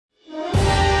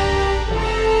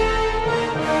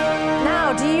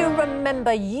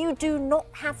remember, you do not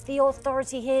have the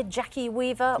authority here, Jackie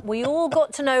Weaver. We all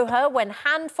got to know her when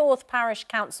Handforth Parish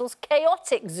Council's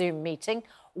chaotic Zoom meeting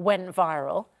went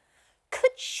viral.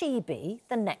 Could she be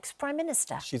the next Prime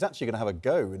Minister? She's actually going to have a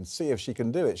go and see if she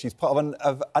can do it. She's part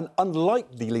of an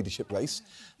unlikely leadership race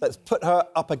that's put her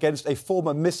up against a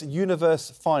former Miss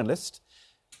Universe finalist.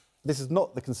 This is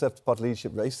not the Conservative Party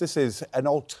leadership race. This is an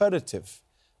alternative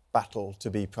battle to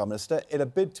be Prime Minister in a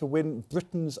bid to win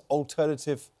Britain's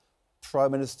alternative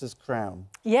Prime Minister's crown.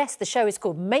 Yes, the show is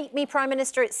called Make Me Prime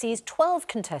Minister. It sees 12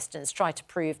 contestants try to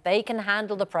prove they can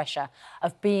handle the pressure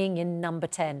of being in number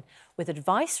 10, with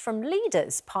advice from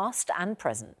leaders past and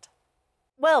present.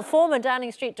 Well, former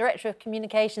Downing Street Director of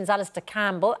Communications Alastair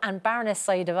Campbell and Baroness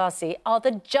Sayeeda Warsi are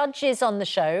the judges on the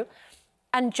show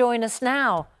and join us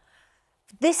now.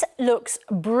 This looks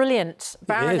brilliant,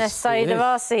 Baroness Sayeeda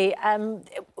Warsi.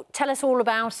 Tell us all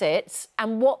about it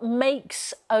and what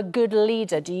makes a good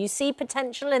leader. Do you see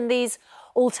potential in these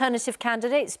alternative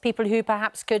candidates, people who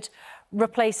perhaps could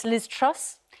replace Liz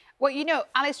Truss? Well, you know,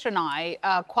 Alastair and I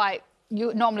are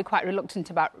normally quite reluctant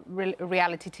about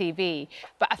reality TV,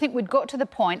 but I think we'd got to the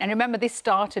point, and remember this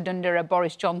started under a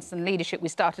Boris Johnson leadership, we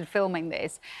started filming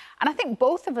this, and I think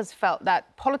both of us felt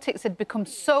that politics had become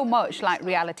so much like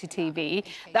reality TV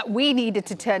that we needed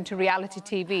to turn to reality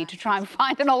TV to try and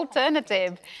find an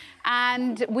alternative.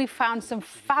 And we found some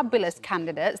fabulous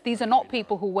candidates. These are not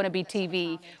people who want to be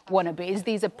TV wannabes.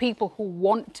 These are people who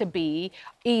want to be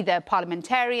either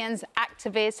parliamentarians,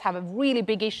 activists, have a really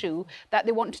big issue that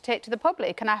they want to take to the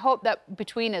public. And I hope that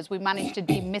between us we manage to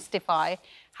demystify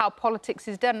how politics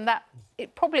is done, and that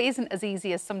it probably isn't as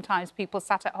easy as sometimes people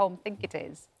sat at home think it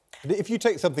is. If you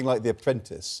take something like The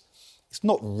Apprentice, it's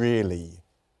not really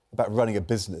about running a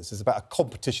business. It's about a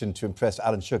competition to impress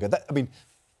Alan Sugar.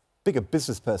 Being a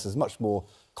business person is much more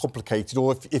complicated.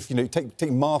 Or if you know, take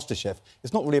MasterChef,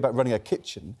 it's not really about running a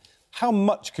kitchen. How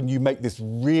much can you make this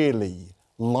really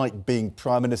like being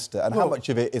Prime Minister, and how much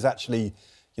of it is actually,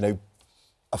 you know,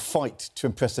 a fight to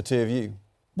impress the two of you?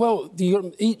 Well,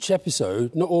 each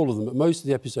episode, not all of them, but most of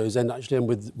the episodes actually end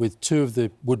with two of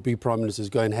the would-be Prime Ministers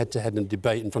going head-to-head in a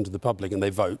debate in front of the public, and they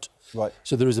vote. Right.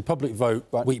 So there is a public vote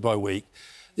week by week.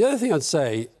 The other thing I'd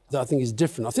say that I think is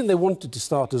different, I think they wanted to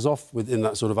start us off in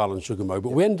that sort of Alan Sugar mode,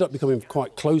 but we ended up becoming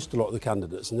quite close to a lot of the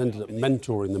candidates and ended up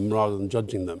mentoring them rather than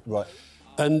judging them. Right.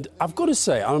 And I've got to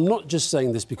say, I'm not just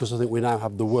saying this because I think we now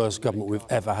have the worst government we've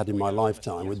ever had in my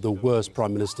lifetime, with the worst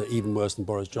Prime Minister, even worse than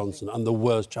Boris Johnson, and the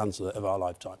worst Chancellor of our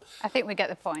lifetime. I think we get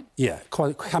the point. Yeah,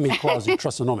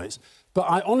 quasi-Trussonomics.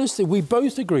 But honestly, we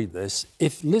both agreed this.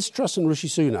 If Liz Truss and Rishi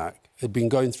Sunak had been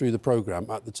going through the programme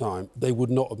at the time, they would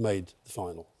not have made the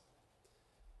final.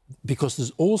 Because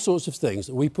there's all sorts of things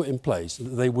that we put in place that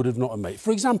they would have not have made.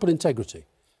 For example, integrity.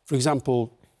 For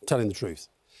example, telling the truth.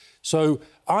 So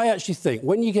I actually think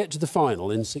when you get to the final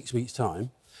in 6 weeks'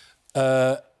 time,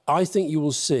 I think you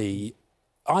will see...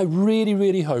 I really,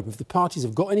 really hope if the parties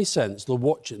have got any sense, they'll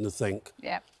watch it and they'll think,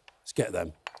 let's get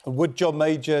them. And would John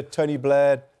Major, Tony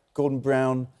Blair, Gordon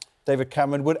Brown, David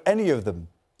Cameron, would any of them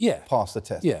pass the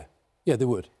test? Yeah, they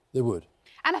would. They would.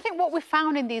 And I think what we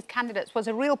found in these candidates was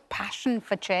a real passion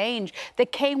for change. They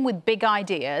came with big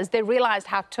ideas. They realised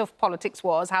how tough politics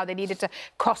was, how they needed to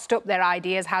cost up their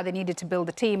ideas, how they needed to build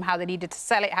a team, how they needed to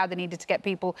sell it, how they needed to get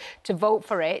people to vote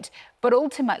for it. But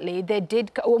ultimately, they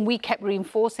did, and we kept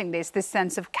reinforcing this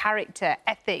sense of character,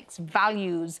 ethics,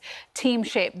 values,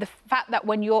 teamship, the fact that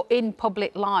when you're in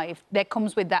public life, there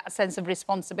comes with that sense of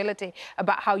responsibility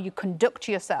about how you conduct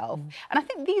yourself. And I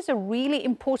think these are really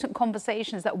important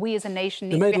conversations that we as a nation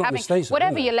need to be having.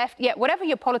 Whatever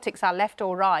your politics are, left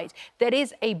or right, there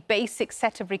is a basic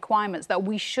set of requirements that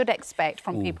we should expect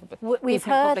from people. We've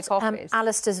heard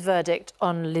Alastair's verdict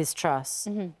on Liz Truss.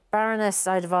 Baroness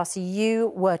Sayeeda Warsi,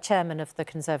 you were chairman of the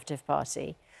Conservative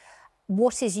Party.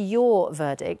 What is your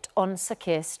verdict on Sir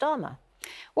Keir Starmer?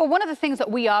 Well, one of the things that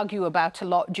we argue about a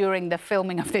lot during the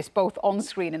filming of this, both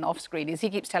on-screen and off-screen, is he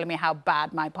keeps telling me how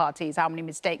bad my party is, how many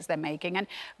mistakes they're making. And,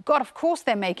 God, of course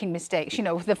they're making mistakes. You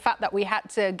know, the fact that we had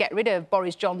to get rid of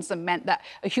Boris Johnson meant that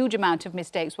a huge amount of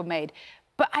mistakes were made.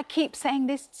 But I keep saying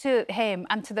this to him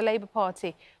and to the Labour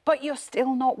Party, but you're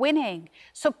still not winning.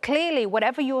 So clearly,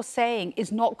 whatever you're saying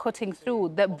is not cutting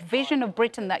through. The vision of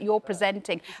Britain that you're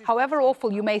presenting, however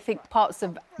awful you may think parts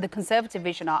of the Conservative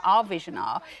vision are, our vision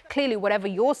are, clearly whatever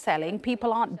you're selling,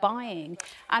 people aren't buying.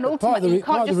 And ultimately, you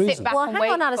can't just sit back and wait.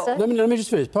 Hang on, Alastair. Let me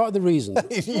just finish. Part of the reason...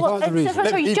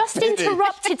 Sorry, you just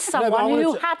interrupted someone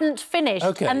who hadn't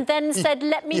finished and then said,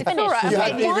 let me finish.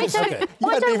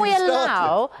 Why don't we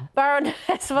allow Baroness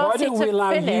Why don't we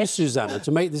allow you, Susanna,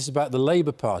 to make this about the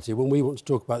Labour Party when we want to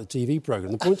talk about the TV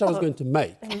programme? The point I was going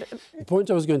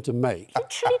to make,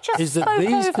 literally just is that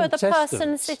these over the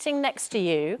person sitting next to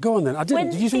you. Go on then. I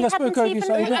didn't. Did you think I spoke over you,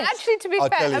 Sayeeda? Actually, to be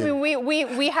fair, I mean,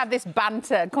 we have this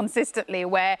banter consistently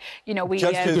where, you know, we...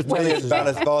 Judges brilliant,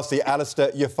 Baroness, Warsi,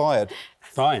 Alastair, you're fired.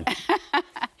 Fine.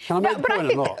 Can I make the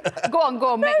point or not? Go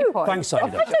on, make your point. Thanks,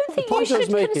 Sayeeda. I don't think you should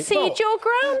concede your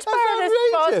ground,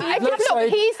 Baroness. Look,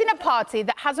 he's in a party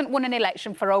that hasn't won an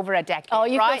election for over a decade. Oh,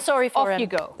 you feel sorry for him. Off you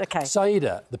go. OK.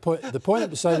 Sayeeda, the point that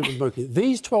Sayeeda was making,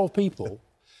 these 12 people,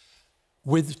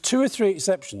 with 2 or 3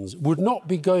 exceptions, would not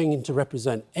be going in to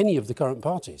represent any of the current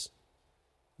parties.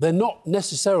 They're not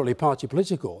necessarily party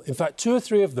political. In fact, 2 or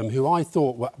 3 of them who I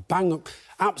thought were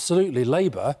absolutely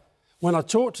Labour, when I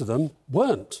talked to them,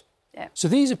 weren't. Yeah. So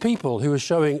these are people who are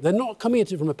showing they're not coming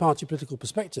at it from a party political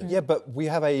perspective. Yeah, but we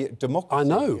have a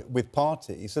democracy with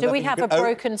parties. So do we have a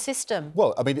broken system?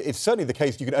 Well, I mean, it's certainly the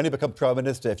case you can only become Prime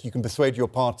Minister if you can persuade your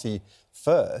party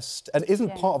first. And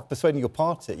isn't part of persuading your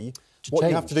party what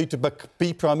you have to do to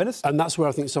be Prime Minister? And that's where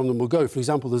I think some of them will go. For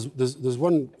example, there's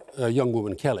one young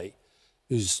woman, Kelly,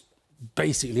 who's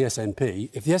basically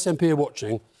SNP. If the SNP are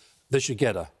watching, they should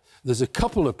get her. There's a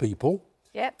couple of people,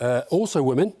 also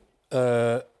women.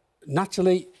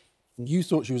 Natalie, you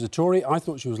thought she was a Tory. I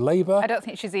thought she was Labour. I don't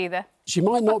think she's either. She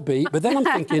might not be, but then I'm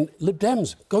thinking, Lib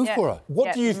Dems, go for her.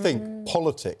 What do you think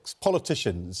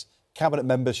politicians, cabinet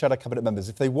members, shadow cabinet members,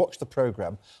 if they watch the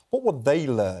programme, what would they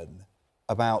learn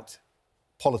about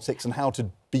politics and how to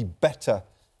be better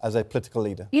as a political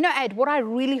leader? You know, Ed, what I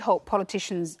really hope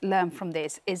politicians learn from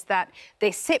this is that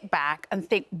they sit back and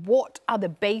think, what are the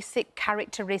basic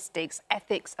characteristics,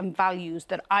 ethics and values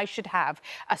that I should have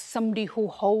as somebody who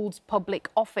holds public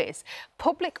office?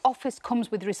 Public office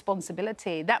comes with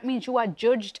responsibility. That means you are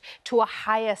judged to a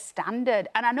higher standard.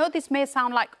 And I know this may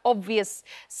sound like obvious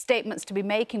statements to be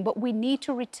making, but we need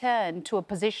to return to a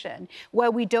position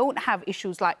where we don't have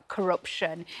issues like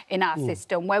corruption in our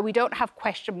system, where we don't have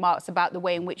question marks about the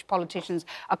way in which politicians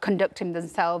are conducting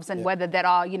themselves and whether there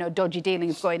are, you know, dodgy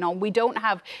dealings going on. We don't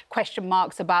have question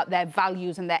marks about their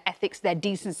values and their ethics, their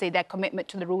decency, their commitment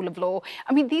to the rule of law.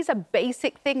 I mean, these are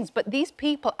basic things, but these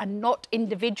people are not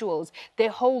individuals. They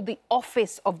hold the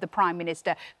office of the Prime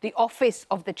Minister, the office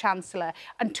of the Chancellor,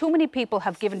 and too many people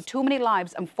have given too many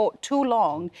lives and fought too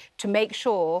long to make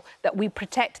sure that we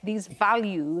protect these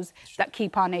values that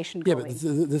keep our nation going. Yeah,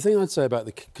 but the thing I'd say about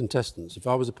the contestants, if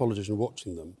I was a politician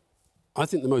watching them, I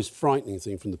think the most frightening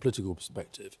thing from the political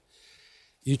perspective,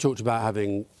 you talked about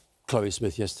having Chloe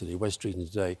Smith yesterday, West Street and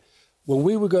today. When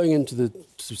we were going to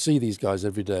see these guys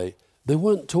every day, they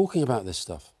weren't talking about this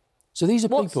stuff. So these are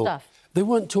people... stuff? They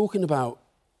weren't talking about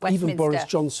even Boris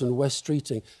Johnson, West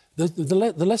Streeting.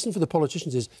 The lesson for the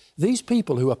politicians is these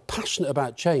people who are passionate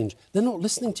about change, they're not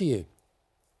listening to you.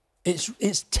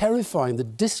 It's terrifying, the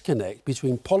disconnect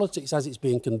between politics as it's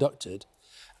being conducted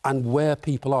and where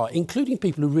people are, including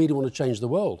people who really want to change the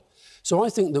world. So I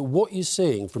think that what you're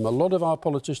seeing from a lot of our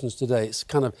politicians today, it's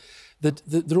kind of...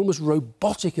 They're almost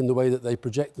robotic in the way that they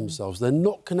project themselves. They're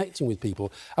not connecting with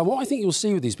people. And what I think you'll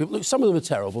see with these people... Look, some of them are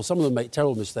terrible, some of them make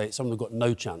terrible mistakes, some of them have got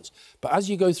no chance. But as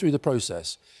you go through the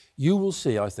process, you will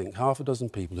see, I think, 6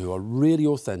 people who are really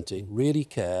authentic, really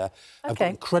care, have got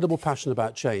incredible passion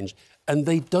about change, and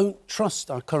they don't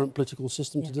trust our current political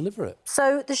system to deliver it.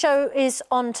 So the show is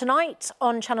on tonight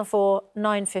on Channel 4,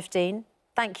 9:15.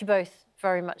 Thank you both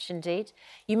very much indeed.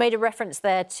 You made a reference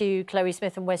there to Chloe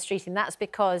Smith and West Streeting. That's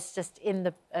because just in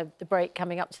the break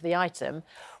coming up to the item,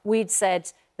 we'd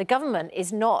said the government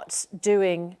is not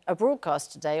doing a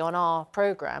broadcast today on our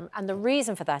programme, and the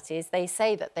reason for that is they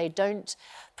say that they don't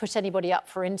put anybody up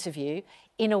for interview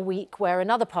in a week where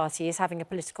another party is having a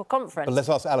political conference. But let's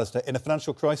ask Alastair, in a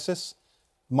financial crisis,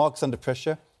 markets under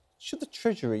pressure, should the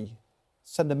Treasury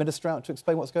send a minister out to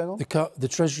explain what's going on? The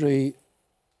Treasury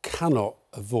cannot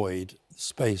avoid the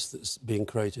space that's being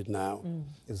created now,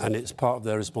 and it's part of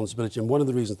their responsibility. And one of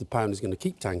the reasons the pound is going to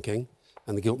keep tanking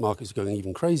and the gilt markets are going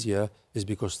even crazier is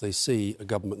because they see a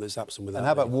government that's absent without... And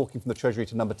how about walking from the Treasury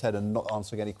to number 10 and not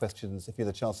answering any questions if you're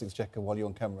the Chancellor's Exchequer while you're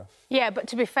on camera? Yeah, but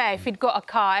to be fair, if he'd got a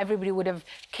car, everybody would have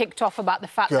kicked off about the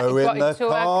fact that he got into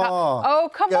a car. Oh,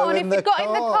 come on, if he got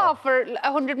in the car for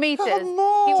 100 metres, he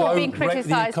would have been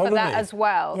criticised for that as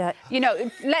well. Yeah. You know,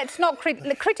 let's not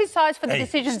criticise for the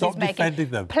decisions he's making. Defending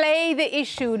them. Play the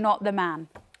issue, not the man.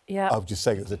 Yeah. I was just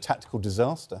saying it was a tactical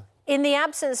disaster. In the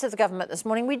absence of the government this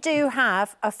morning, we do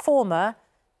have a former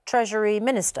Treasury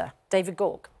Minister, David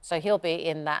Gork. So he'll be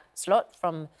in that slot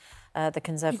from the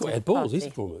Conservative Ed Party. Balls,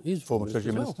 he's a former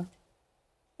Treasury Minister.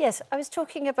 Yes, I was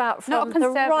talking about Not from the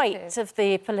right of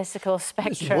the political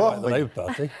spectrum. Right, the Labour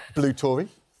Party. Blue Tory.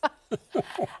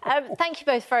 Thank you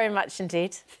both very much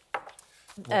indeed.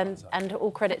 And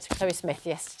all credit to Chloe Smith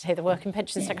yesterday, the Work and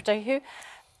Pensions Secretary, who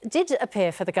did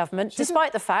appear for the government,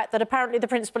 despite the fact that apparently the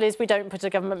principle is we don't put a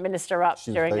government minister up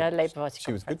during a Labour Party conference.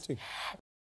 She was good too.